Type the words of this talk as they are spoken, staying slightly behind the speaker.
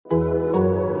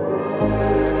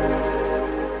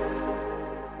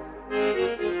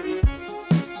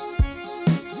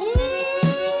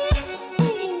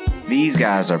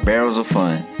guys are barrels of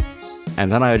fun.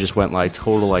 And then I just went like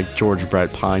total like George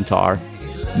Brett Pine Tar.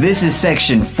 This is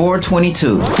section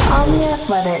 422. On the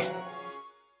Athletic.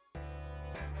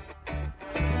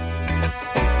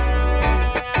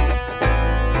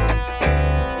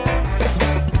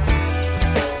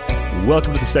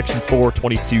 Welcome to the Section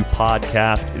 422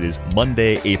 podcast. It is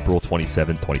Monday, April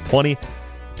 27, 2020.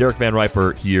 Derek Van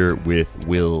Riper here with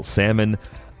Will Salmon.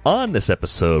 On this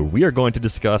episode, we are going to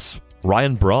discuss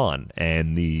Ryan Braun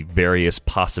and the various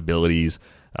possibilities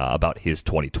about his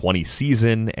 2020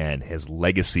 season and his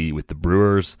legacy with the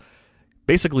Brewers.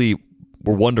 Basically,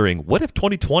 we're wondering, what if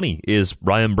 2020 is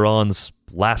Ryan Braun's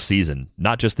last season,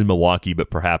 not just in Milwaukee,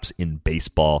 but perhaps in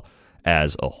baseball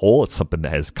as a whole? It's something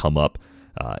that has come up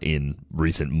in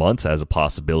recent months as a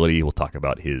possibility. We'll talk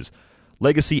about his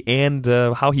legacy and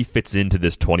how he fits into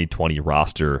this 2020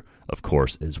 roster, of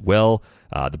course, as well.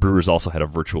 The Brewers also had a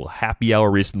virtual happy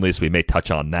hour recently, so we may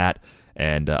touch on that.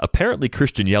 And apparently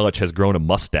Christian Yelich has grown a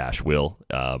mustache, Will.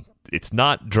 It's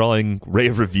not drawing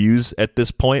rave reviews at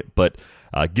this point, but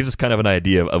gives us kind of an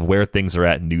idea of where things are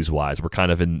at news-wise. We're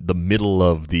kind of in the middle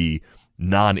of the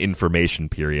non-information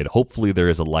period. Hopefully there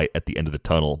is a light at the end of the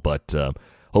tunnel, but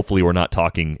hopefully we're not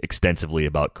talking extensively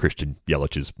about Christian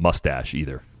Yelich's mustache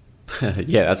either.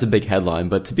 Yeah, that's a big headline.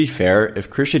 But to be fair, if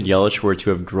Christian Yelich were to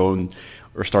have grown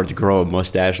or started to grow a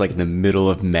mustache like in the middle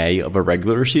of May of a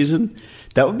regular season,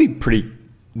 that would be pretty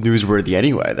newsworthy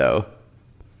anyway, though.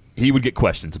 He would get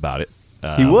questions about it.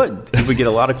 He would. He would get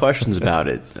a lot of questions about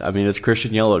it. I mean, it's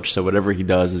Christian Yelich, so whatever he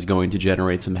does is going to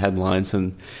generate some headlines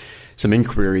and some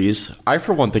inquiries. I,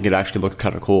 for one, think it actually looked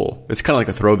kind of cool. It's kind of like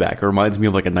a throwback. It reminds me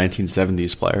of like a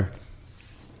 1970s player.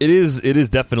 It is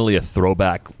definitely a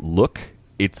throwback look.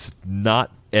 It's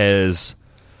not as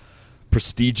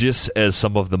prestigious as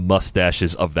some of the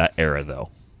mustaches of that era,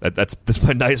 though. That's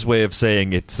my nice way of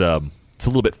saying it's a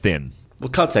little bit thin. Well,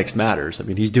 context matters. I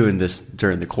mean, he's doing this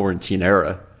during the quarantine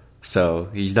era, so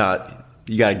he's not.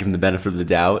 You got to give him the benefit of the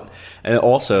doubt, and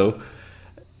also,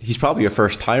 he's probably a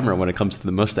first timer when it comes to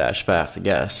the mustache, if I have to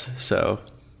guess. So,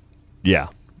 yeah,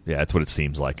 that's what it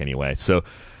seems like anyway. So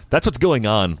that's what's going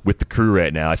on with the Crew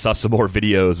right now. I saw some more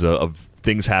videos of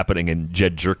things happening in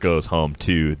Jed Jerko's home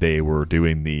too. They were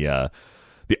doing the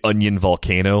onion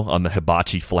volcano on the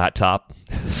hibachi flat top.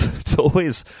 It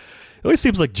always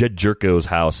seems like Jed Jerko's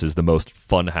house is the most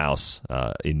fun house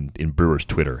in Brewers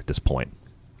Twitter at this point.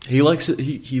 He likes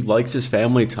his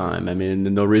family time. I mean,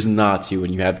 no reason not to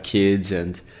when you have kids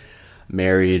and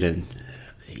married, and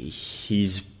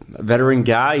he's a veteran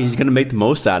guy. He's going to make the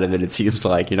most out of it. It seems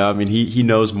like, I mean, he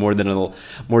knows more than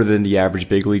the average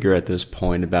big leaguer at this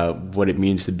point about what it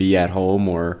means to be at home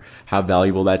or how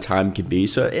valuable that time can be.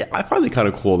 So I find it kind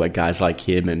of cool that guys like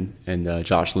him and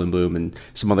Josh Lindblom and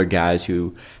some other guys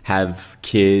who have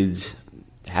kids,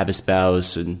 have a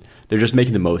spouse, and they're just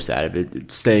making the most out of it.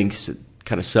 It stinks. It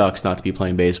kind of sucks not to be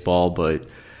playing baseball, but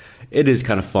it is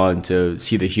kind of fun to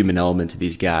see the human element to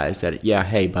these guys that, yeah,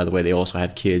 hey, by the way, they also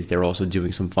have kids. They're also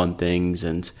doing some fun things,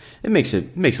 and it makes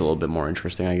it a little bit more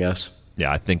interesting, I guess.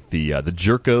 Yeah, I think the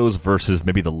Jerkos versus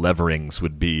maybe the Leverings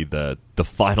would be the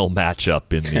final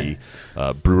matchup in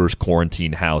the Brewers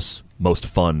Quarantine House most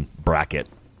fun bracket.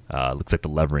 Looks like the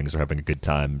Leverings are having a good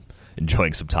time,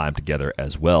 enjoying some time together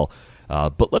as well.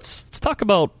 But let's talk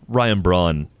about Ryan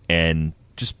Braun and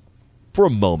just for a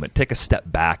moment take a step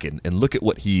back and look at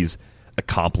what he's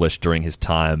accomplished during his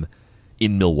time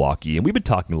in Milwaukee. And we've been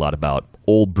talking a lot about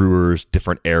old Brewers,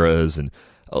 different eras, and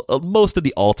most of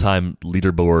the all-time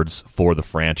leaderboards for the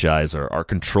franchise are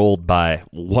controlled by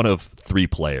one of three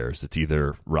players. It's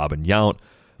either Robin Yount,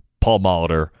 Paul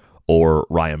Molitor, or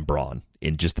Ryan Braun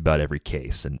in just about every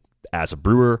case. And as a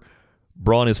Brewer,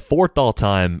 Braun is fourth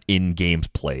all-time in games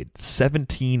played,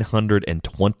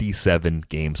 1,727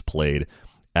 games played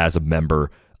as a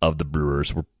member of the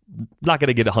Brewers. We're not going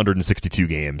to get 162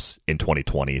 games in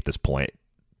 2020 at this point.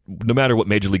 No matter what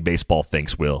Major League Baseball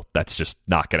thinks, Will, that's just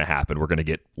not going to happen. We're going to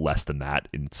get less than that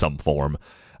in some form.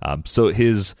 So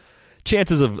his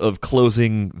chances of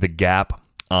closing the gap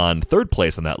on third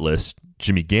place on that list,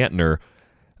 Jimmy Gantner,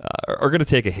 are going to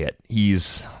take a hit.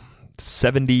 He's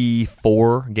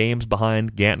 74 games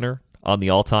behind Gantner on the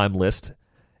all-time list.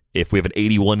 If we have an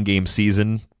 81-game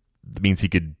season, that means he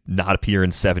could not appear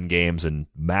in 7 games and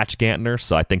match Gantner,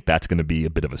 so I think that's going to be a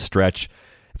bit of a stretch.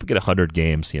 If we get 100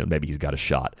 games, maybe he's got a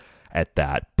shot at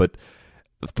that. But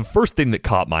the first thing that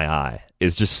caught my eye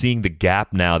is just seeing the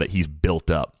gap now that he's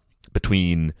built up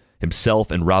between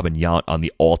himself and Robin Yount on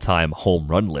the all-time home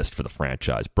run list for the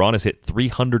franchise. Braun has hit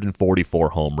 344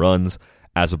 home runs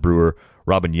as a Brewer.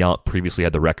 Robin Yount previously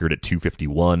had the record at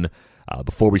 251.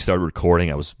 Before we started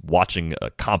recording, I was watching a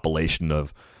compilation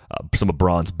of some of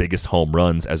Braun's biggest home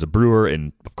runs as a Brewer,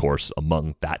 and of course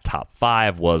among that top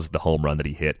 5 was the home run that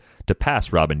he hit to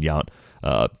pass Robin Yount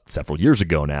several years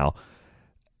ago now.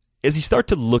 As you start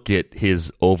to look at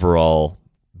his overall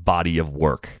body of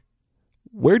work,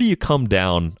 where do you come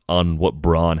down on what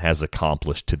Braun has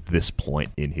accomplished to this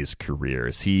point in his career?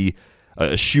 Is he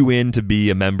a shoe-in to be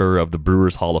a member of the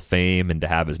Brewers Hall of Fame and to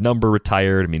have his number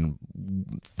retired? I mean,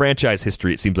 franchise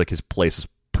history, it seems like his place is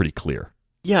pretty clear.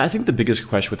 Yeah, I think the biggest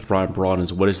question with Ryan Braun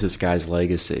is, what is this guy's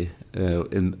legacy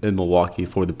in Milwaukee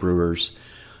for the Brewers?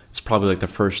 It's probably like the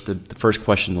first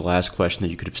question, the last question that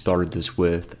you could have started this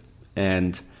with.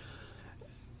 And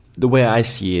the way I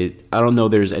see it, I don't know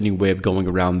there's any way of going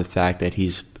around the fact that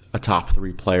he's a top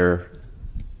 3 player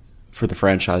for the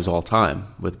franchise all time.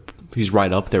 He's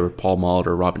right up there with Paul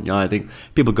Molitor, Robin Yount. I think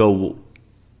people go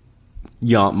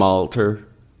Yount, Molitor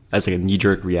as like a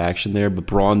knee-jerk reaction there, but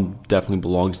Braun definitely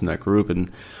belongs in that group. And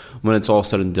when it's all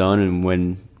said and done, and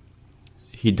when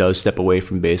he does step away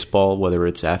from baseball, whether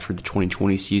it's after the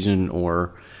 2020 season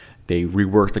or they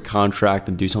rework the contract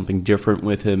and do something different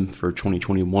with him for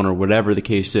 2021 or whatever the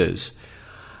case is,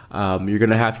 you're going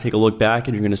to have to take a look back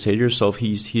and you're going to say to yourself,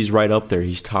 he's right up there.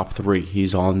 He's top 3.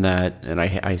 He's on that, and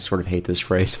I sort of hate this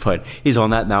phrase, but he's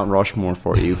on that Mount Rushmore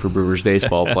for you for Brewers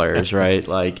baseball players, right?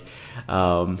 Like,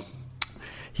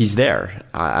 he's there.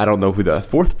 I don't know who the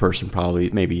 4th person,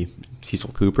 probably maybe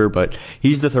Cecil Cooper, but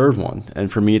he's the 3rd one.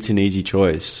 And for me, it's an easy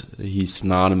choice. He's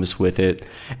synonymous with it.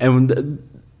 And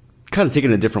kind of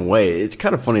taking it a different way, it's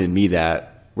kind of funny to me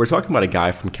that we're talking about a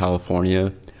guy from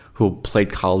California who played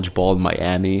college ball in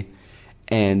Miami,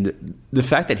 and the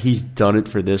fact that he's done it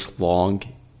for this long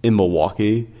in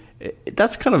Milwaukee,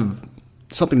 that's kind of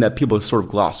something that people sort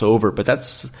of gloss over, but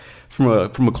that's from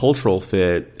a cultural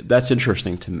fit, that's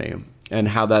interesting to me. And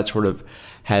how that sort of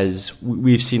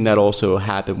we've seen that also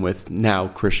happen with now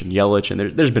Christian Yelich, and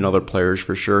there's been other players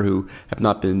for sure who have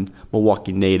not been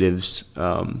Milwaukee natives,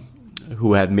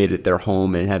 who have made it their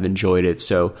home and have enjoyed it.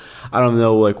 So I don't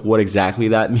know like what exactly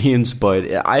that means, but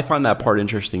I find that part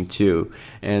interesting too.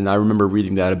 And I remember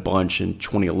reading that a bunch in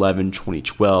 2011,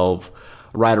 2012,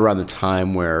 right around the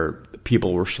time where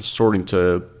people were starting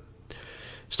to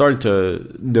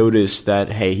notice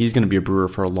that, hey, he's going to be a Brewer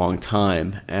for a long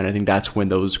time. And I think that's when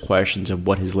those questions of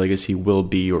what his legacy will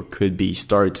be or could be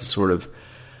started to sort of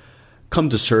come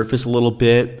to surface a little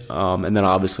bit. And then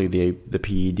obviously the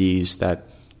PEDs that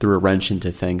threw a wrench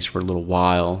into things for a little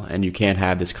while. And you can't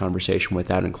have this conversation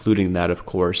without including that, of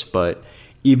course. But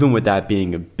even with that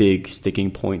being a big sticking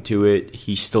point to it,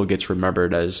 he still gets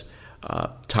remembered as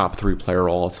top 3 player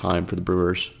all time for the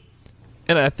Brewers.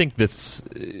 And I think that's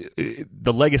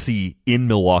the legacy in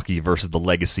Milwaukee versus the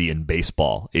legacy in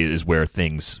baseball is where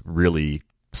things really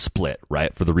split,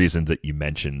 right? For the reasons that you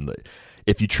mentioned.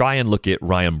 If you try and look at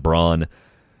Ryan Braun,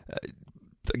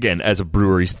 again, as a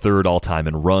Brewer, he's 3rd all-time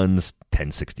in runs,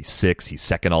 1066. He's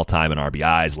 2nd all-time in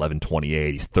RBIs,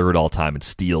 1128. He's 3rd all-time in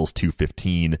steals,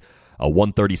 215. A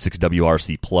 136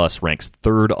 WRC plus, ranks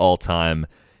 3rd all-time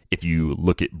if you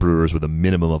look at Brewers with a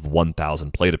minimum of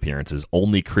 1,000 plate appearances.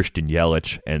 Only Christian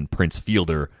Yelich and Prince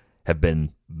Fielder have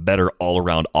been better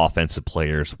all-around offensive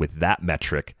players with that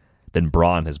metric than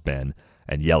Braun has been.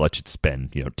 And Yelich, it's been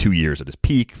 2 years at his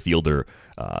peak. Fielder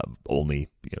only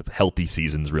healthy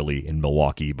seasons really in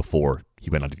Milwaukee before he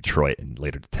went on to Detroit and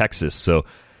later to Texas. So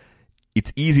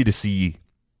it's easy to see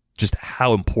just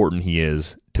how important he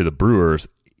is to the Brewers.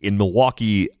 In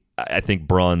Milwaukee, I think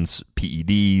Braun's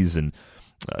PEDs and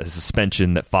his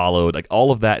suspension that followed, like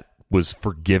all of that was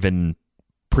forgiven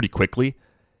pretty quickly.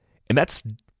 And that's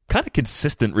kind of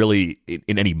consistent really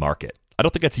in any market. I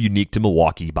don't think that's unique to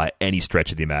Milwaukee by any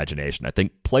stretch of the imagination. I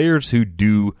think players who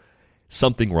do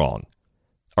something wrong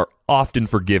are often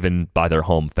forgiven by their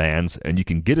home fans, and you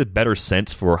can get a better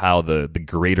sense for how the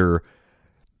greater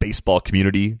baseball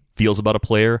community feels about a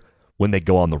player when they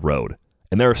go on the road.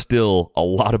 And there are still a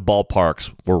lot of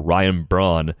ballparks where Ryan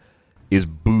Braun is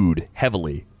booed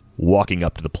heavily walking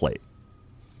up to the plate.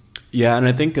 Yeah, and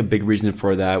I think a big reason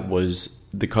for that was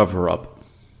the cover-up,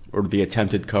 or the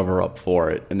attempted cover-up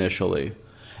for it initially.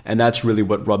 And that's really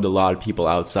what rubbed a lot of people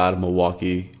outside of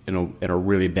Milwaukee in a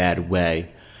really bad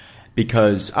way.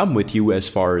 Because I'm with you as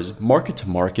far as market to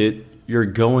market, you're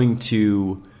going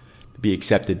to be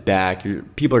accepted back.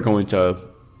 People are going to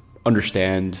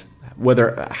understand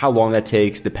how long that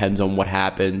takes depends on what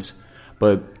happens.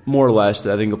 But more or less,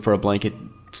 I think for a blanket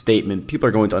statement, people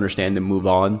are going to understand and move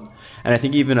on. And I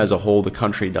think even as a whole, the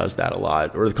country does that a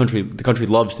lot, or the country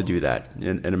loves to do that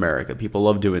in America. People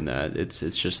love doing that. It's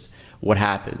just what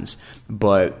happens.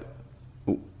 But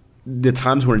the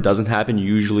times when it doesn't happen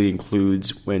usually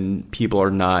includes when people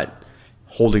are not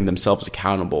holding themselves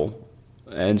accountable.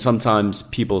 And sometimes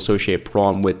people associate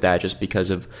Braun with that just because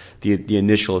of the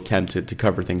initial attempt to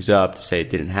cover things up, to say it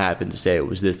didn't happen, to say it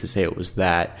was this, to say it was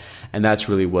that. And that's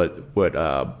really what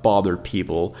bothered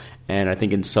people. And I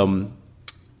think in some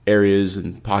areas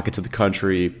and pockets of the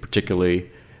country,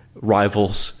 particularly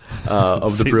rivals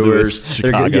of the Brewers,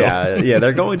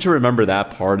 they're going to remember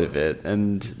that part of it.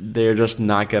 And they're just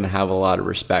not going to have a lot of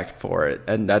respect for it.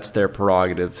 And that's their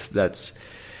prerogative. That's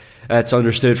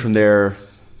understood from their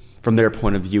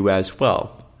point of view as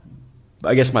well.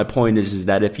 I guess my point is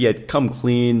that if he had come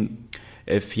clean,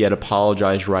 if he had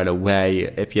apologized right away,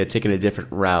 if he had taken a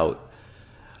different route,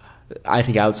 I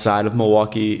think outside of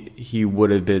Milwaukee, he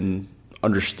would have been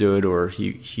understood, or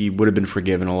he would have been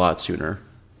forgiven a lot sooner.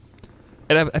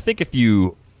 And I think if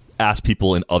you ask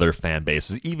people in other fan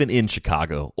bases, even in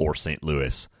Chicago or St.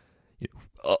 Louis,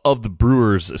 of the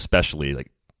Brewers especially,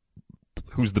 like,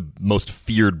 who's the most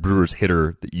feared Brewers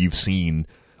hitter that you've seen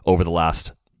over the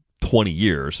last 20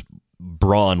 years,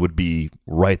 Braun would be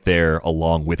right there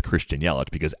along with Christian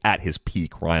Yelich, because at his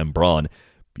peak, Ryan Braun,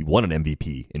 he won an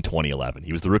MVP in 2011.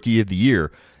 He was the Rookie of the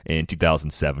Year in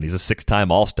 2007. He's a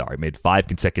 6-time All-Star. He made 5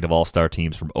 consecutive All-Star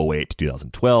teams from 2008 to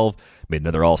 2012, made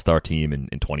another All-Star team in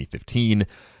 2015.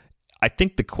 I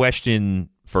think the question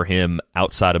for him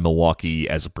outside of Milwaukee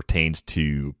as it pertains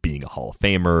to being a Hall of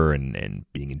Famer and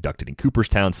being inducted in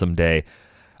Cooperstown someday,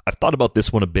 I've thought about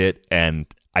this one a bit, and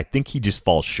I think he just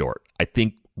falls short. I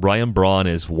think Ryan Braun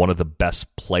is one of the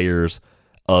best players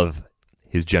of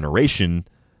his generation,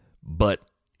 but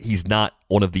he's not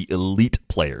one of the elite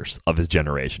players of his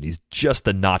generation. He's just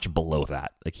a notch below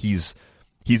that. Like he's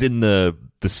in the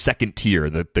second tier,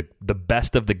 the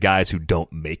best of the guys who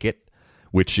don't make it,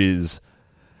 which is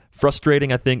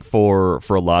frustrating, I think, for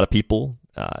a lot of people.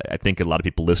 I think a lot of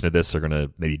people listening to this are going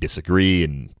to maybe disagree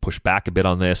and push back a bit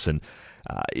on this. And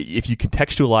if you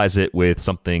contextualize it with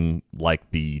something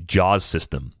like the JAWS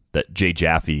system that Jay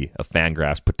Jaffe of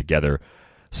Fangraphs put together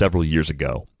several years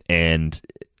ago, and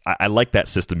I like that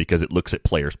system because it looks at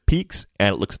players' peaks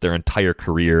and it looks at their entire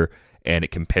career and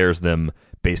it compares them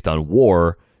based on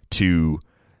WAR to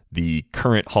the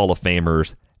current Hall of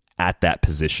Famers at that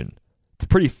position. It's a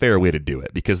pretty fair way to do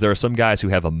it because there are some guys who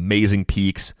have amazing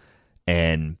peaks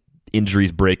and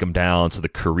injuries break them down, so the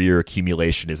career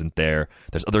accumulation isn't there.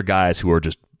 There's other guys who are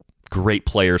just great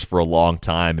players for a long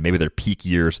time, and maybe their peak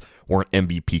years weren't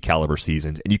MVP caliber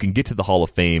seasons, and you can get to the Hall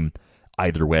of Fame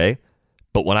either way.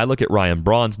 But when I look at Ryan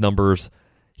Braun's numbers,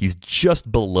 he's just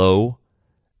below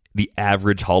the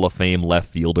average Hall of Fame left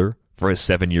fielder for his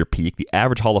 7-year peak. The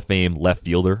average Hall of Fame left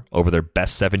fielder over their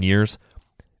best 7 years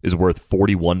is worth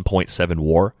 41.7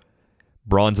 WAR.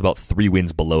 Braun's about 3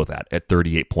 wins below that at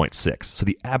 38.6. So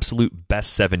the absolute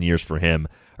best 7 years for him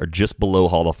are just below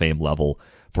Hall of Fame level.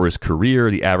 For his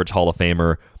career, the average Hall of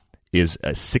Famer is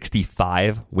a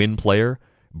 65 win player.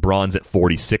 Braun's at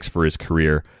 46 for his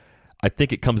career. I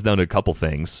think it comes down to a couple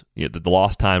things. You know, the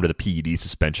lost time to the PED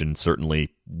suspension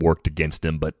certainly worked against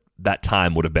him, but that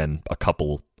time would have been a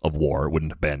couple of WAR. It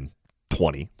wouldn't have been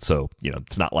 20. So,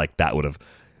 it's not like that would have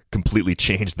completely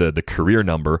changed the career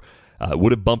number.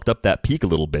 Would have bumped up that peak a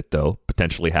little bit, though,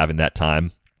 potentially having that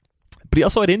time. But he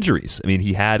also had injuries. I mean,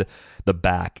 he had the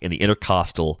back and the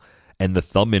intercostal and the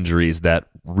thumb injuries that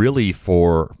really,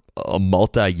 for a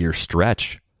multi-year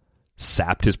stretch,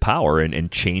 sapped his power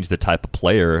and changed the type of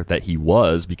player that he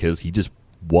was because he just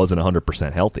wasn't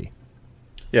 100% healthy.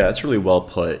 Yeah, that's really well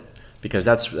put because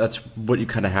that's what you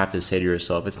kind of have to say to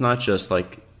yourself. It's not just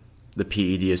like the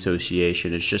PED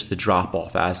association, it's just the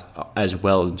drop-off as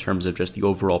well in terms of just the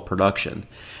overall production.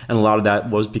 And a lot of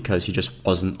that was because he just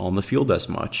wasn't on the field as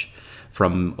much.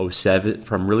 From 07,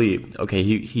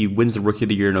 he wins the Rookie of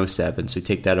the Year in 07, so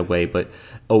take that away. But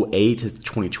 08 to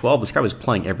 2012, this guy was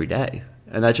playing every day.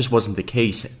 And that just wasn't the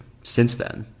case since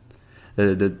then.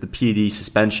 The PED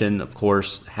suspension, of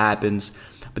course, happens.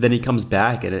 But then he comes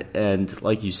back, and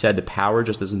like you said, the power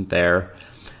just isn't there.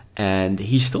 And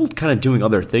he's still kind of doing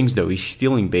other things, though. He's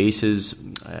stealing bases.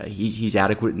 He's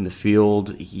adequate in the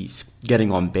field. He's getting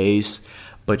on base.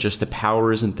 But just the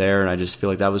power isn't there, and I just feel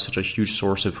like that was such a huge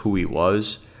source of who he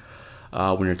was.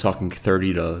 When you're talking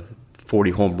 30 to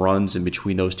 40 home runs in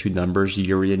between those two numbers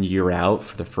year in, year out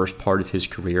for the first part of his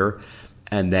career.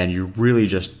 And then you really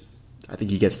just, I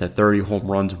think he gets the 30 home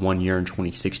runs 1 year in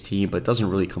 2016, but it doesn't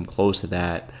really come close to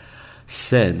that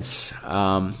since.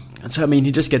 And so, I mean,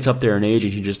 he just gets up there in age,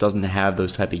 and he just doesn't have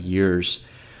those type of years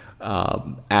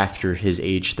after his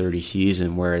age 30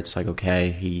 season where it's like,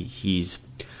 okay, he's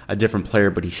a different player,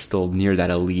 but he's still near that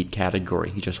elite category.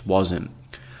 He just wasn't.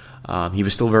 He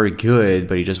was still very good,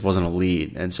 but he just wasn't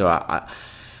elite. And so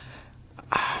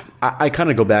I kind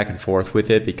of go back and forth with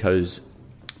it because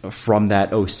from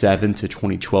that 07 to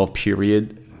 2012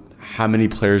 period, how many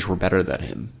players were better than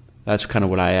him? That's kind of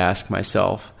what I ask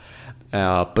myself.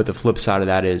 But the flip side of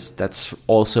that is that's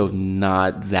also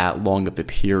not that long of a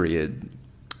period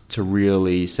to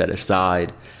really set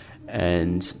aside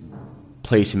and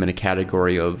place him in a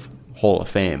category of Hall of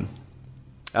Fame.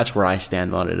 That's where I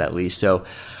stand on it, at least. So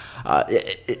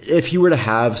if you were to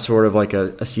have sort of like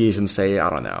a season, say, I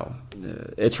don't know,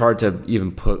 it's hard to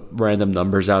even put random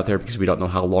numbers out there because we don't know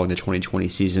how long the 2020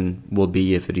 season will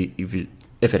be if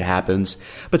it happens.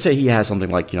 But say he has something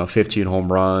like 15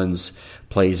 home runs,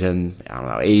 plays in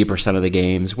 80% of the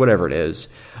games, whatever it is,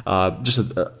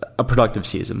 just a productive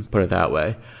season. Put it that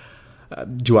way.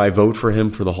 Do I vote for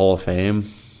him for the Hall of Fame?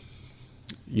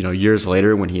 Years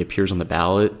later when he appears on the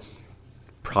ballot,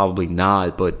 probably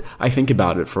not. But I think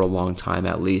about it for a long time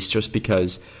at least, just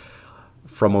because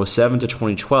from 07 to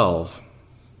 2012,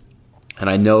 and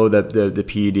I know that the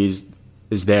PED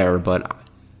is there, but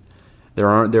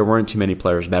there weren't too many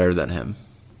players better than him.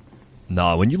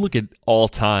 No, when you look at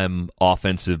all-time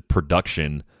offensive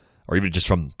production, or even just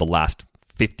from the last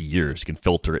 50 years, you can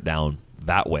filter it down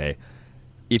that way.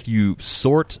 If you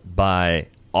sort by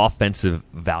offensive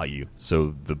value,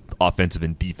 so the offensive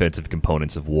and defensive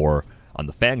components of WAR on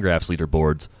the Fangraphs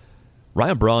leaderboards,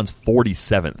 Ryan Braun's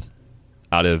 47th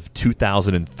out of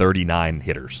 2,039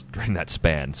 hitters during that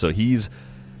span. So he's,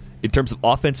 in terms of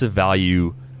offensive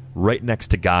value, right next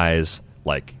to guys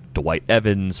like Dwight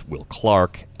Evans, Will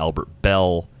Clark, Albert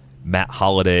Bell, Matt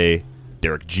Holliday,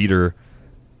 Derek Jeter.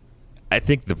 I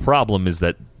think the problem is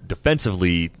that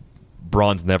defensively,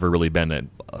 Braun's never really been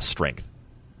a strength.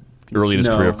 Early in his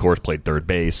career, of course, played third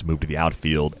base, moved to the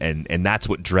outfield, and that's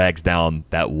what drags down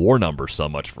that WAR number so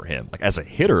much for him. Like, as a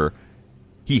hitter,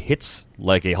 he hits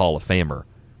like a Hall of Famer,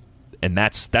 and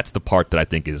that's the part that I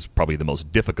think is probably the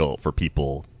most difficult for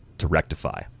people to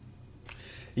rectify.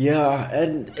 Yeah,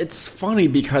 and it's funny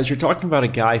because you're talking about a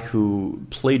guy who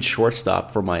played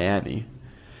shortstop for Miami,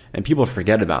 and people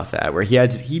forget about that, where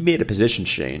he made a position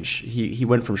change. He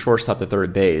went from shortstop to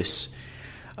third base,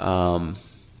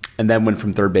 and then went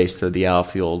from third base to the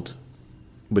outfield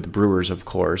with the Brewers, of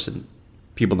course, and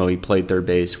people know he played third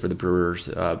base for the Brewers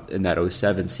in that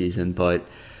 07 season, but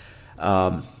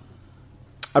I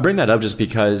bring that up just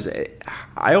because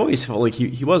I always felt like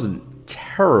he wasn't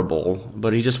terrible,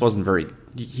 but he just wasn't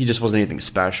anything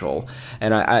special,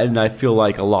 and I feel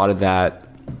like a lot of that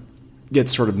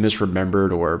gets sort of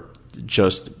misremembered or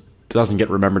just doesn't get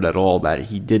remembered at all, that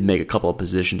he did make a couple of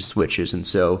position switches. And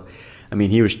so, I mean,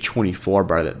 he was 24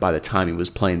 by the time he was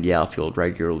playing the outfield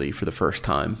regularly for the first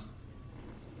time.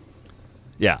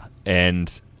 Yeah,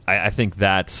 and I think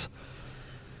that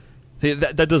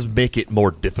does make it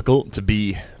more difficult to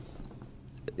be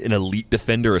an elite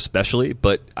defender, especially,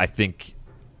 but I think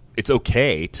it's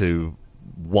okay to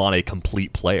want a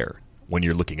complete player when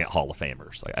you're looking at Hall of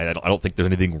Famers. Like, I don't think there's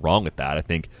anything wrong with that. I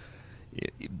think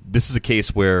this is a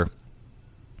case where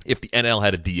if the NL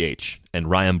had a DH and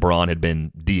Ryan Braun had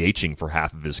been DHing for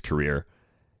half of his career,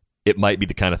 it might be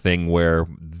the kind of thing where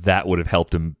that would have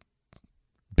helped him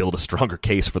build a stronger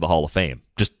case for the Hall of Fame.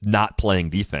 Just not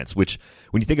playing defense, which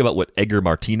when you think about what Edgar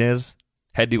Martinez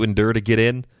had to endure to get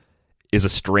in, is a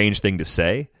strange thing to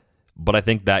say, but I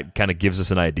think that kind of gives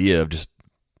us an idea of just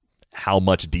how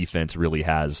much defense really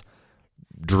has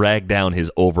dragged down his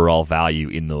overall value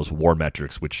in those WAR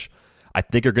metrics, which I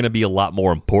think are going to be a lot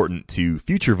more important to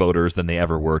future voters than they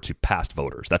ever were to past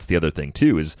voters. That's the other thing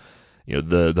too, is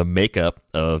the makeup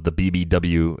of the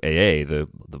BBWAA, the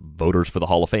voters for the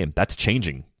Hall of Fame, that's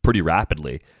changing pretty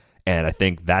rapidly, and I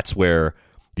think that's where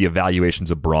the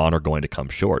evaluations of Braun are going to come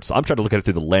short. So I'm trying to look at it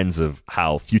through the lens of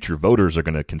how future voters are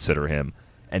going to consider him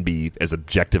and be as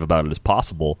objective about it as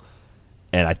possible.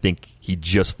 And I think he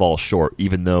just falls short,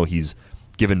 even though he's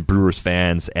given Brewers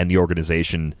fans and the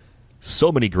organization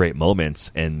so many great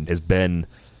moments and has been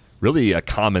really a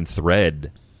common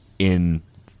thread in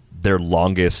their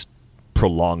longest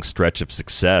prolonged stretch of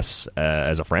success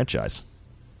as a franchise.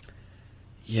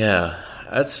 Yeah,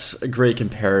 that's a great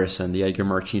comparison, the Edgar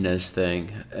Martinez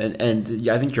thing. And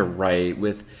yeah, I think you're right.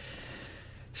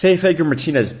 Say if Edgar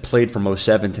Martinez played from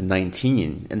 07 to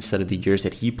 19 instead of the years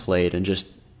that he played and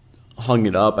just hung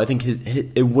it up, I think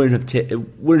it wouldn't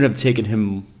have taken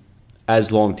him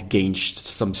as long to gain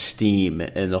some steam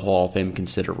in the Hall of Fame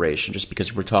consideration, just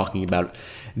because we're talking about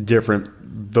different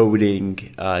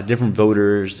voting, different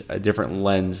voters, a different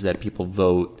lens that people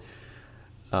vote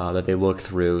that they look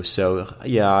through. So,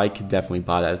 yeah, I could definitely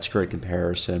buy that. It's a great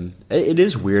comparison. It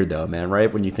is weird, though, man,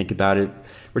 right? When you think about it,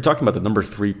 we're talking about the number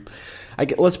 3.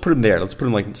 Let's put him there. Let's put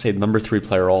him, like, say, the number 3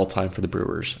 player all time for the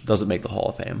Brewers. Doesn't make the Hall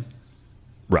of Fame.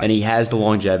 Right. And he has the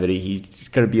longevity. He's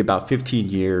going to be about 15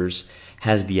 years,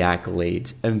 has the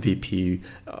accolades, MVP,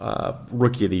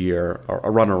 Rookie of the Year, a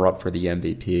runner-up for the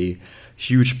MVP.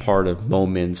 Huge part of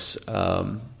moments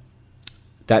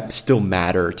that still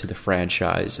matter to the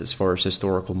franchise as far as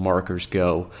historical markers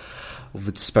go,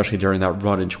 especially during that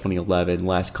run in 2011.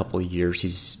 Last couple of years,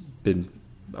 he's been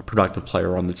a productive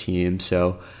player on the team.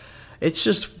 So it's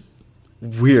just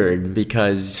weird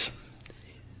because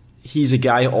he's a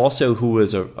guy also who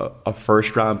was a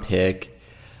first-round pick,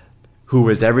 who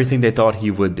was everything they thought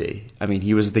he would be. I mean,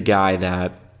 he was the guy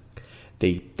that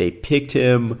they picked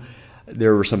him.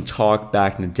 There was some talk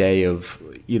back in the day of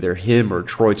either him or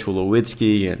Troy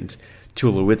Tulowitzki, and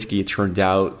Tulowitzki, it turned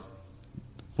out,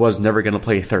 was never going to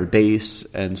play third base,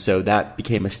 and so that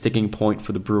became a sticking point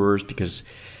for the Brewers because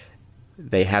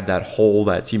they had that hole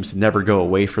that seems to never go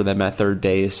away for them at third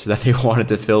base that they wanted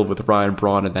to fill with Ryan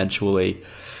Braun eventually.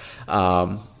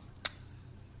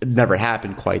 It never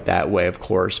happened quite that way, of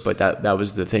course, but that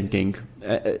was the thinking.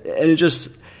 And it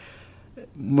just,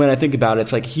 when I think about it,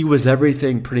 it's like he was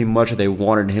everything pretty much that they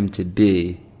wanted him to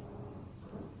be,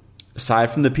 aside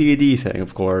from the PED thing,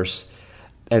 of course,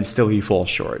 and still he falls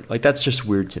short. Like, that's just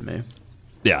weird to me.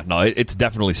 Yeah, no, it's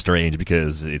definitely strange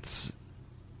because it's,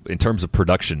 in terms of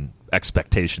production,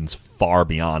 expectations far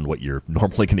beyond what you're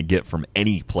normally going to get from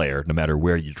any player, no matter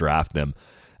where you draft them.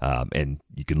 And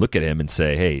you can look at him and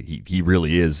say, hey, he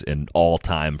really is an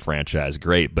all-time franchise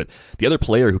great. But the other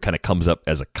player who kind of comes up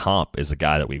as a comp is a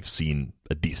guy that we've seen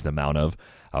a decent amount of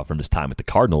from his time with the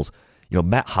Cardinals. You know,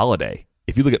 Matt Holliday.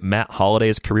 If you look at Matt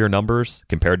Holliday's career numbers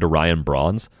compared to Ryan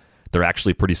Braun's, they're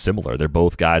actually pretty similar. They're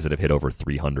both guys that have hit over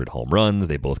 300 home runs.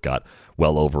 They both got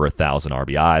well over 1,000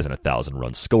 RBIs and 1,000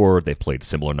 runs scored. They've played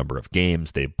similar number of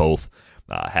games. They both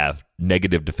have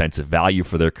negative defensive value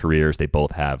for their careers. They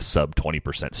both have sub 20%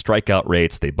 strikeout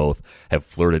rates. They both have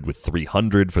flirted with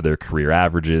 300 for their career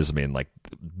averages. I mean, like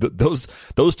those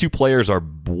two players are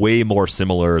way more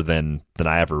similar than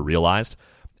I ever realized.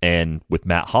 And with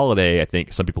Matt Holliday, I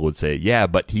think some people would say, yeah,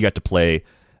 but he got to play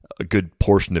a good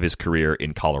portion of his career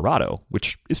in Colorado,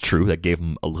 which is true. That gave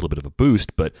him a little bit of a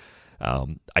boost. But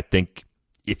I think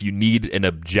if you need an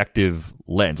objective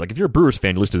lens, like if you're a Brewers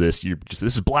fan, you listen to this,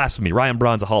 this is blasphemy. Ryan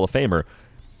Braun's a Hall of Famer.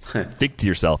 Think to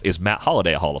yourself, is Matt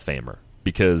Holliday a Hall of Famer?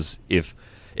 Because if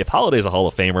Holliday's a Hall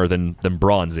of Famer, then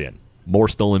Braun's in. More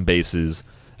stolen bases,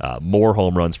 more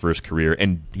home runs for his career,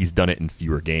 and he's done it in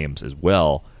fewer games as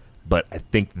well. But I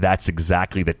think that's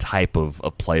exactly the type of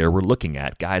player we're looking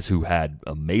at. Guys who had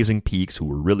amazing peaks, who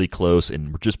were really close,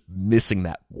 and were just missing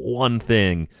that one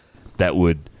thing that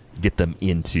would get them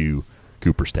into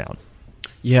Cooperstown.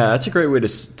 Yeah, that's a great way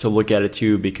to look at it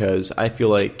too, because I feel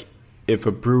like if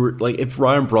a Brewer, like if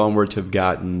Ryan Braun were to have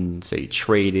gotten, say,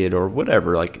 traded or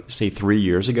whatever, like say 4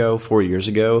 years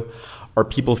ago, are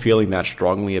people feeling that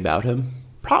strongly about him?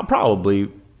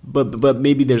 Probably, but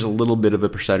maybe there's a little bit of a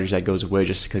percentage that goes away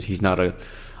just because he's not a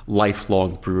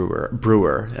lifelong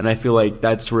Brewer, and I feel like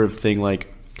that sort of thing,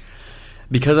 like,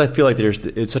 because I feel like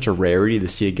it's such a rarity to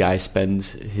see a guy spend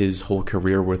his whole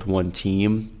career with one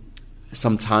team.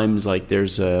 Sometimes, like,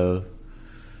 there's I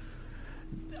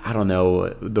don't know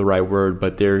the right word,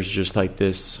 but there's just like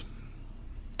this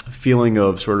feeling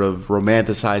of sort of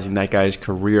romanticizing that guy's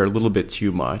career a little bit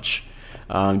too much,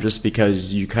 just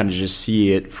because you kind of just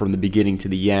see it from the beginning to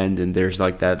the end, and there's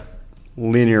like that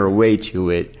linear way to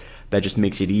it that just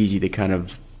makes it easy to kind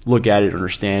of look at it,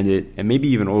 understand it, and maybe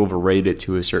even overrate it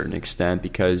to a certain extent,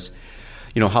 because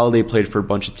Holliday played for a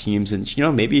bunch of teams,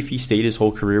 and maybe if he stayed his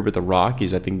whole career with the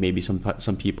Rockies, I think maybe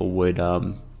some people would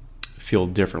feel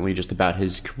differently just about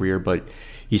his career. But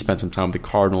he spent some time with the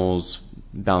Cardinals,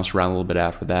 bounced around a little bit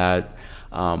after that.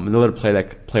 Another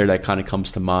player that kind of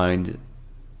comes to mind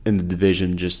in the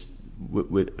division, just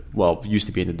used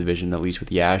to be in the division, at least with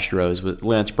the Astros, with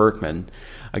Lance Berkman,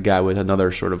 a guy with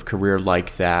another sort of career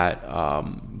like that.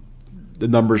 The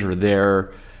numbers are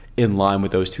there in line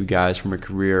with those two guys from a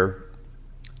career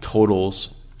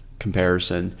totals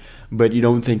comparison, but you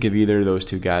don't think of either of those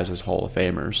two guys as Hall of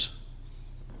Famers.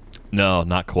 No,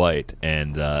 not quite.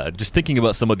 And just thinking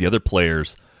about some of the other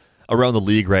players around the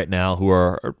league right now who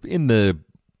are in the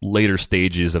later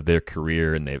stages of their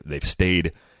career, and they've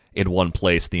stayed in one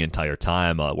place the entire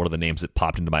time. One of the names that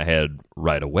popped into my head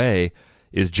right away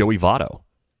is Joey Votto.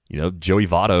 Joey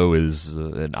Votto is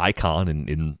an icon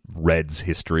in Reds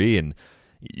history, and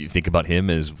You think about him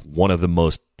as one of the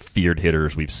most feared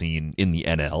hitters we've seen in the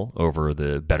NL over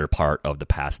the better part of the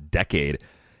past decade.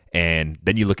 And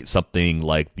then you look at something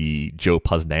like the Joe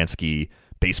Posnanski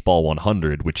Baseball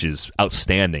 100, which is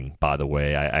outstanding, by the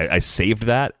way. I saved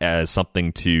that as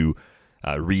something to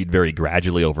read very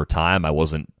gradually over time. I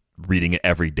wasn't reading it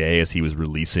every day as he was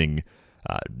releasing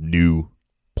new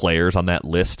players on that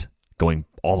list, going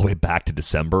all the way back to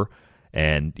December.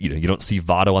 And you don't see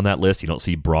Votto on that list. You don't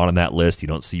see Braun on that list. You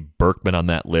don't see Berkman on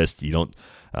that list. You don't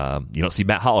see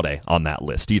Matt Holliday on that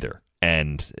list either.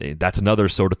 And that's another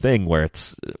sort of thing where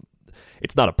it's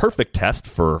not a perfect test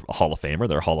for a Hall of Famer.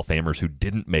 There are Hall of Famers who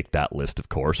didn't make that list, of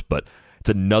course, but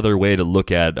it's another way to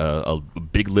look at a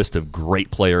big list of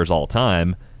great players all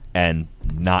time and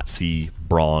not see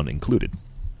Braun included.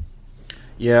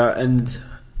 Yeah, and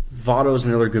Votto is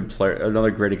another good player, another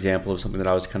great example of something that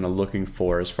I was kind of looking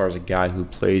for as far as a guy who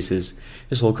plays his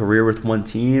whole career with one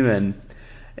team. And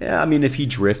yeah, I mean, if he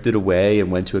drifted away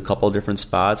and went to a couple of different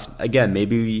spots, again,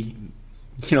 maybe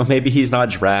he's not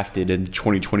drafted in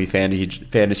 2020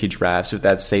 fantasy drafts with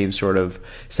that same sort of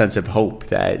sense of hope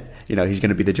that he's going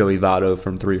to be the Joey Votto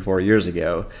from 3-4 years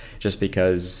ago, just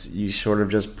because you sort of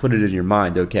just put it in your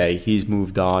mind, okay, he's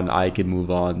moved on, I can move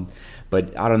on.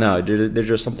 But I don't know, there's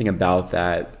just something about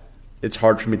that. It's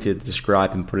hard for me to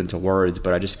describe and put into words,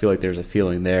 but I just feel like there's a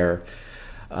feeling there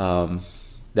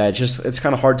that it's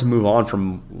kind of hard to move on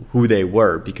from who they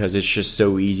were, because it's just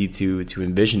so easy to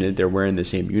envision it. They're wearing the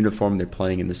same uniform, they're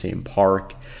playing in the same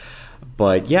park.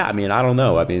 But yeah, I mean, I don't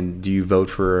know. I mean, do you vote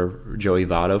for Joey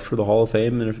Votto for the Hall of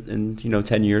Fame in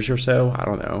 10 years or so? I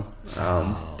don't know.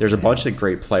 There's a bunch of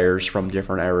great players from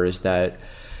different eras that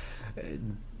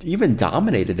even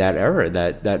dominated that era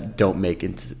that don't make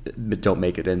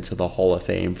it into the Hall of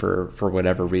Fame for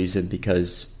whatever reason,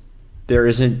 because there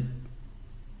isn't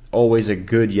always a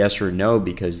good yes or no,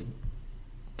 because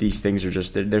these things are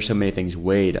just, there's so many things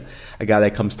weighed. A guy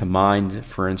that comes to mind,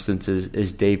 for instance,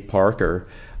 is Dave Parker,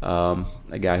 a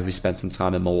guy who spent some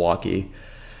time in Milwaukee.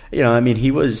 I mean, he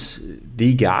was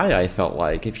the guy. I felt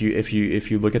like if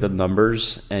you look at the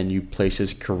numbers and you place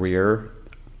his career,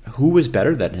 who was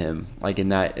better than him? Like in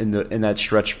that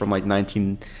stretch from like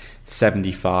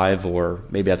 1975, or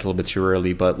maybe that's a little bit too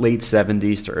early, but late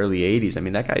 70s to early 80s. I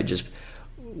mean, that guy just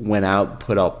went out,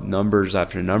 put up numbers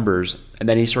after numbers, and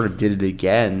then he sort of did it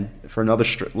again for another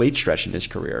late stretch in his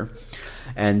career.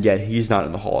 And yet he's not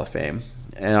in the Hall of Fame.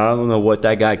 And I don't know what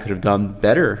that guy could have done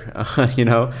better,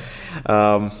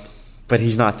 but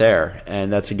he's not there.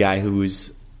 And that's a guy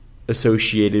who's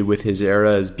associated with his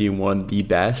era as being one of the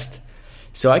best.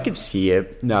 So I could see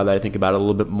it now that I think about it a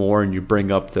little bit more, and you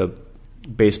bring up the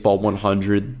Baseball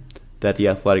 100 that The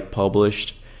Athletic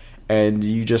published, and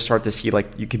you just start to see, like,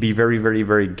 you could be very, very,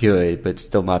 very good, but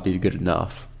still not be good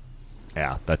enough.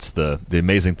 Yeah, that's the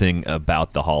amazing thing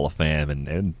about the Hall of Fame,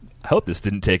 and I hope this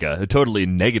didn't take a totally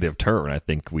negative turn. I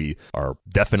think we are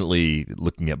definitely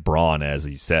looking at Braun, as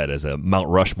you said, as a Mount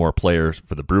Rushmore player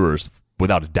for the Brewers,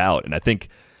 without a doubt. And I think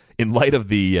in light of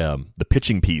the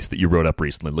pitching piece that you wrote up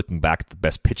recently, looking back at the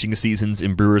best pitching seasons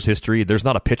in Brewers history, there's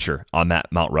not a pitcher on that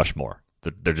Mount Rushmore.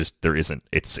 There isn't.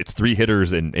 It's three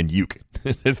hitters and Uke.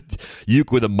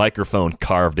 Uke with a microphone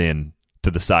carved in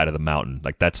to the side of the mountain.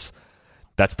 Like that's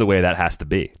the way that has to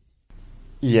be.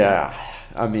 Yeah,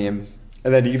 I mean,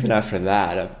 and then even after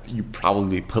that, you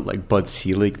probably put like Bud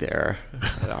Selig there.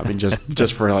 I mean,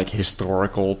 just for like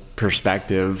historical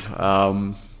perspective. I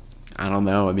don't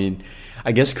know. I mean,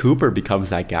 I guess Cooper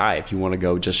becomes that guy if you want to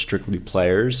go just strictly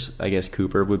players. I guess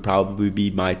Cooper would probably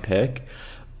be my pick.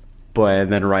 But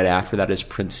then right after that is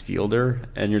Prince Fielder.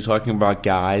 And you're talking about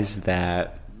guys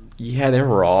that, yeah, they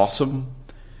were awesome.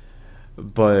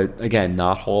 But again,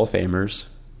 not Hall of Famers.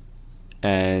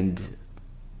 And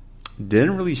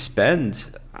didn't really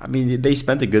spend, I mean, they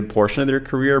spent a good portion of their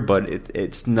career, but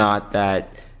it's not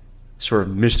that sort of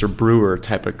Mr. Brewer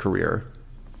type of career.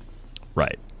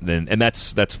 Right. And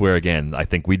that's where, again, I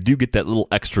think we do get that little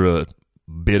extra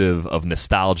bit of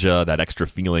nostalgia, that extra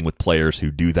feeling with players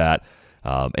who do that.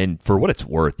 And for what it's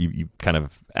worth, you kind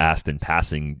of asked in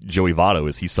passing, Joey Votto,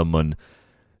 is he someone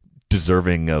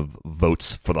deserving of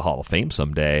votes for the Hall of Fame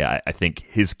someday? I think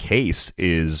his case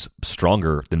is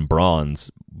stronger than Braun's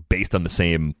based on the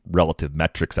same relative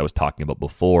metrics I was talking about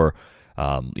before.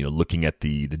 Looking at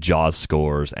the JAWS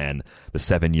scores and the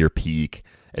 7-year peak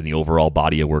and the overall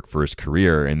body of work for his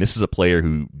career. And this is a player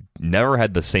who never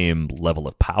had the same level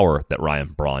of power that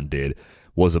Ryan Braun did.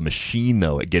 Was a machine,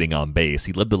 though, at getting on base.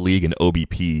 He led the league in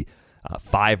OBP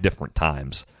 5 different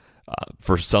times.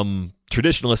 For some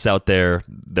traditionalists out there,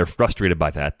 they're frustrated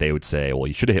by that. They would say, well,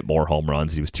 he should have hit more home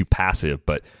runs. He was too passive.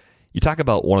 But you talk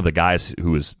about one of the guys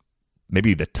who was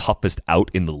maybe the toughest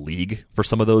out in the league for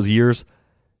some of those years,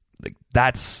 like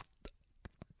that's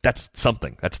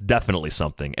something. That's definitely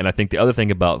something. And I think the other thing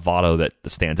about Votto that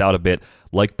stands out a bit,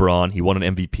 like Braun, he won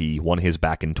an MVP, won his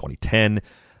back in 2010.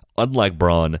 Unlike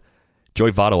Braun,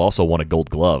 Joey Votto also won a Gold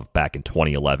Glove back in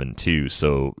 2011 too.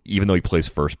 So even though he plays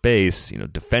first base,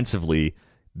 defensively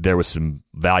there was some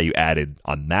value added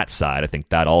on that side. I think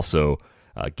that also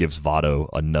gives Votto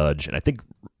a nudge. And I think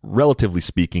relatively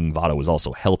speaking, Votto was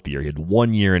also healthier. He had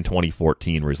 1 year in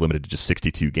 2014 where he's limited to just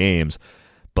 62 games,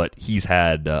 but he's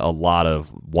had a lot of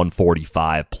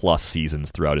 145 plus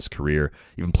seasons throughout his career.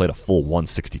 Even played a full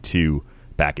 162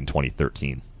 back in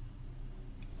 2013.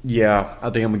 Yeah, I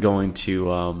think I'm going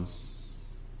to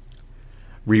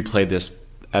replay this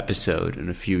episode in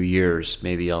a few years.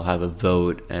 Maybe I'll have a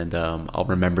vote, and I'll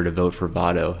remember to vote for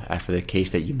Votto after the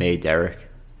case that you made, Derek.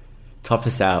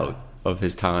 Toughest out of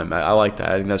his time. I like that.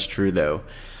 I think that's true, though.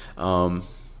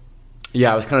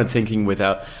 Yeah, I was kind of thinking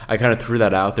I kind of threw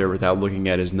that out there without looking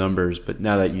at his numbers, but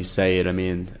now that you say it, I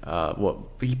mean,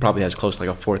 he probably has close to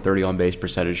like a .430 on base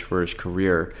percentage for his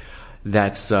career.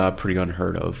 That's pretty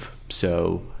unheard of.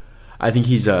 So I think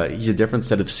he's a different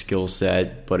set of skill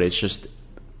set, but it's just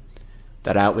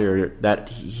that outlier that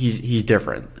he's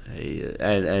different,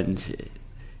 and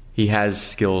he has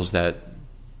skills that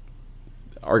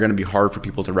are going to be hard for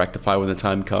people to rectify when the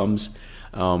time comes,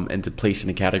 and to place in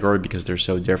a category because they're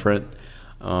so different.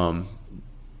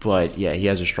 But yeah, he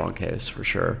has a strong case for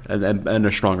sure, and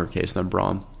a stronger case than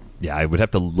Braun. Yeah, I would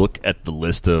have to look at the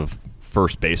list of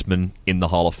first basemen in the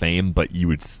Hall of Fame, but you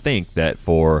would think that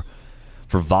for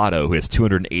Votto, who has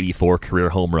 284 career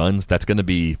home runs, that's going to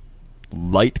be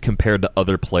light compared to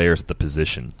other players at the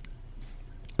position.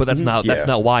 But that's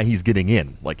not why he's getting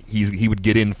in. Like he would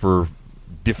get in for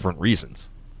different reasons.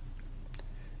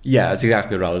 Yeah, that's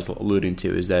exactly what I was alluding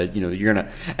to. Is that you're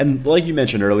gonna, and like you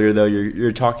mentioned earlier, though,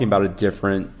 you're talking about you're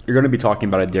going to be talking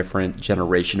about a different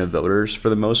generation of voters for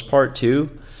the most part too,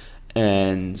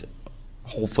 and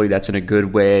hopefully that's in a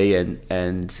good way,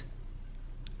 and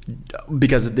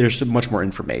because there's so much more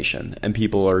information and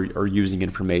people are using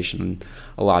information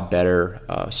a lot better,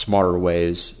 smarter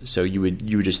ways. So you would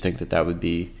just think that would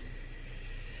be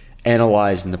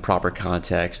analyzed in the proper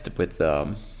context with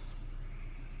the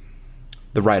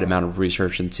right amount of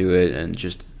research into it, and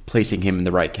just placing him in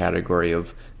the right category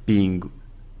of being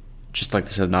just like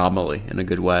this anomaly in a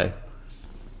good way.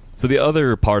 So the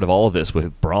other part of all of this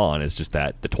with Braun is just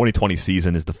that the 2020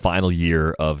 season is the final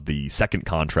year of the second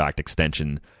contract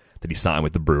extension that he signed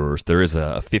with the Brewers. There is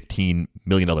a $15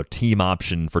 million team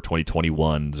option for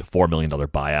 2021. There's a $4 million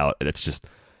buyout. It's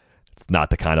not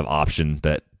the kind of option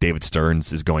that David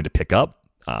Stearns is going to pick up.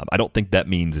 I don't think that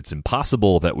means it's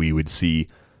impossible that we would see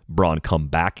Braun come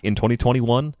back in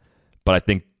 2021, but I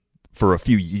think for a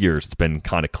few years it's been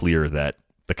kind of clear that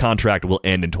the contract will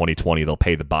end in 2020. They'll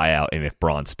pay the buyout, and if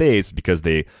Braun stays, because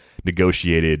they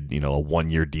negotiated, a 1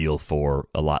 year deal for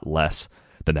a lot less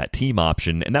than that team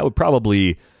option, and that would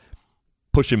probably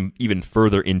push him even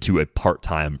further into a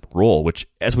part-time role, which,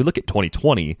 as we look at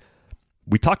 2020,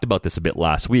 we talked about this a bit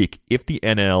last week. If the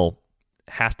NL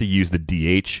has to use the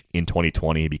DH in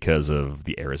 2020 because of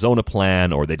the Arizona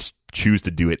plan, or they just choose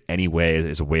to do it anyway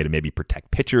as a way to maybe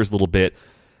protect pitchers a little bit,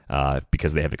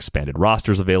 because they have expanded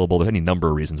rosters available, there's any number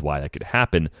of reasons why that could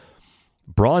happen.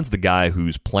 Braun's the guy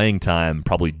whose playing time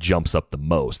probably jumps up the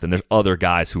most, and there's other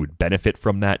guys who would benefit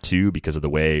from that too because of the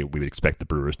way we would expect the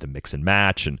Brewers to mix and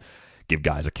match and give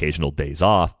guys occasional days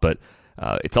off. But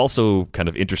it's also kind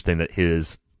of interesting that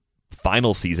his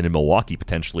final season in Milwaukee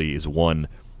potentially is one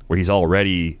where he's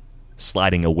already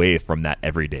sliding away from that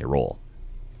everyday role.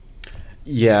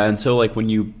 Yeah, and so like when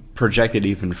you project it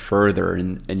even further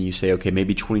and you say, okay,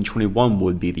 maybe 2021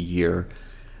 would be the year,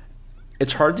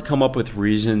 it's hard to come up with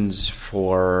reasons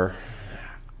for,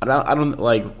 I don't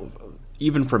like,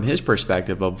 even from his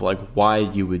perspective of like why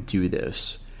you would do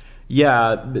this.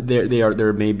 Yeah,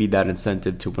 there may be that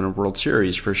incentive to win a World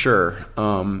Series for sure,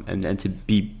 and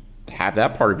to have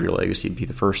that part of your legacy, be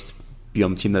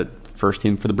on the team, that first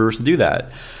team for the Brewers to do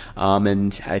that.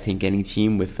 And I think any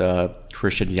team with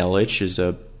Christian Yelich is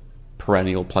a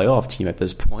perennial playoff team at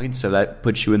this point, so that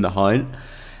puts you in the hunt.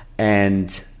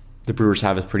 And the Brewers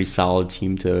have a pretty solid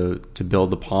team to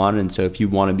build upon, and so if you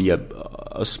want to be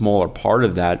a smaller part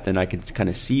of that, then I can kind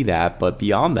of see that. But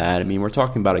beyond that, I mean, we're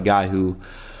talking about a guy who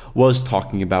was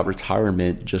talking about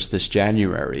retirement just this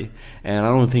January, and I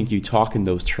don't think you talk in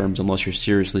those terms unless you're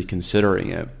seriously considering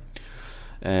it.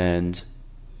 And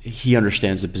he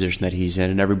understands the position that he's in,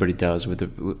 and everybody does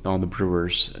on the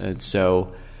Brewers. And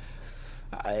so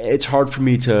it's hard for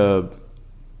me to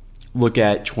look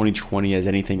at 2020 as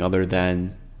anything other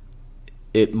than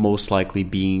it most likely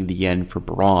being the end for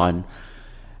Braun.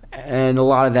 And a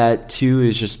lot of that, too,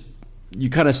 is just, you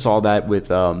kind of saw that with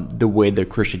the way the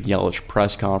Christian Yelich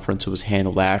press conference was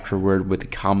handled afterward, with the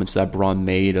comments that Braun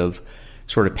made of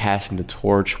sort of passing the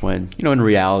torch, when, in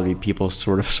reality, people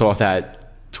sort of saw that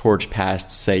torch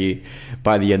passed, say,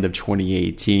 by the end of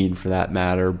 2018, for that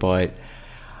matter. But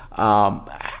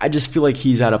I just feel like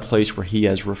he's at a place where he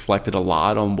has reflected a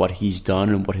lot on what he's done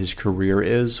and what his career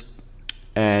is.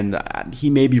 And he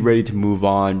may be ready to move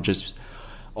on, just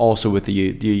also with the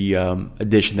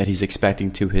addition that he's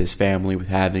expecting to his family with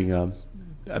having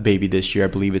a baby this year. I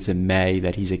believe it's in May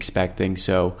that he's expecting.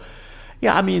 So,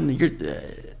 yeah, I mean,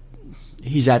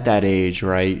 he's at that age,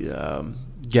 right?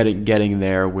 Getting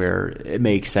there where it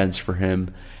makes sense for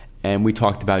him. And we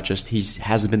talked about just he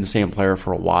hasn't been the same player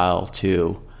for a while,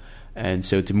 too. And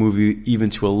so to move even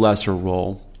to a lesser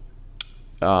role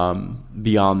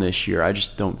beyond this year, I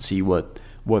just don't see what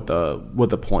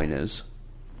the point is.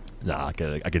 Nah, I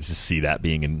could just see that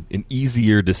being an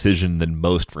easier decision than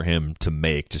most for him to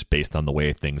make, just based on the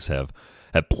way things have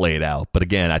played out. But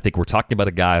again, I think we're talking about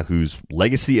a guy whose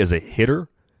legacy as a hitter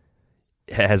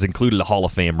has included a Hall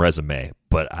of Fame resume,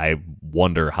 but I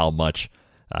wonder how much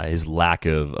his lack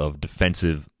of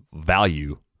defensive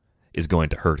value is going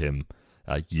to hurt him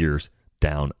years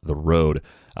down the road.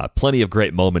 Plenty of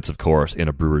great moments, of course, in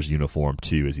a Brewers uniform,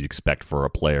 too, as you'd expect for a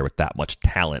player with that much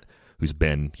talent who's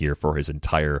been here for his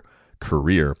entire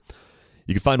career.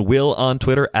 You can find Will on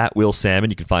Twitter at Will Salmon.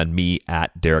 You can find me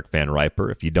at Derek Van Riper.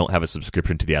 If you don't have a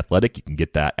subscription to The Athletic, you can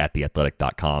get that at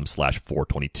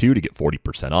theathletic.com/422 to get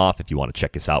 40% off. If you want to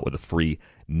check us out with a free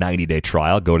 90-day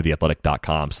trial, go to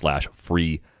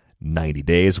theathletic.com/free 90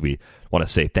 days. We want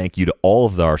to say thank you to all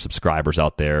of our subscribers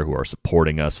out there who are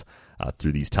supporting us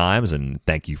through these times, and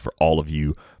thank you for all of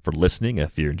you for listening.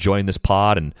 If you're enjoying this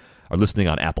pod and are listening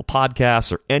on Apple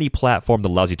Podcasts or any platform that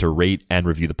allows you to rate and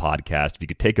review the podcast, if you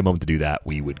could take a moment to do that,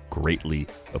 we would greatly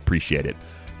appreciate it.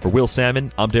 For Will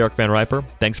Salmon, I'm Derek Van Riper.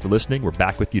 Thanks for listening. We're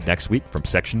back with you next week from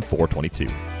Section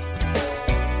 422.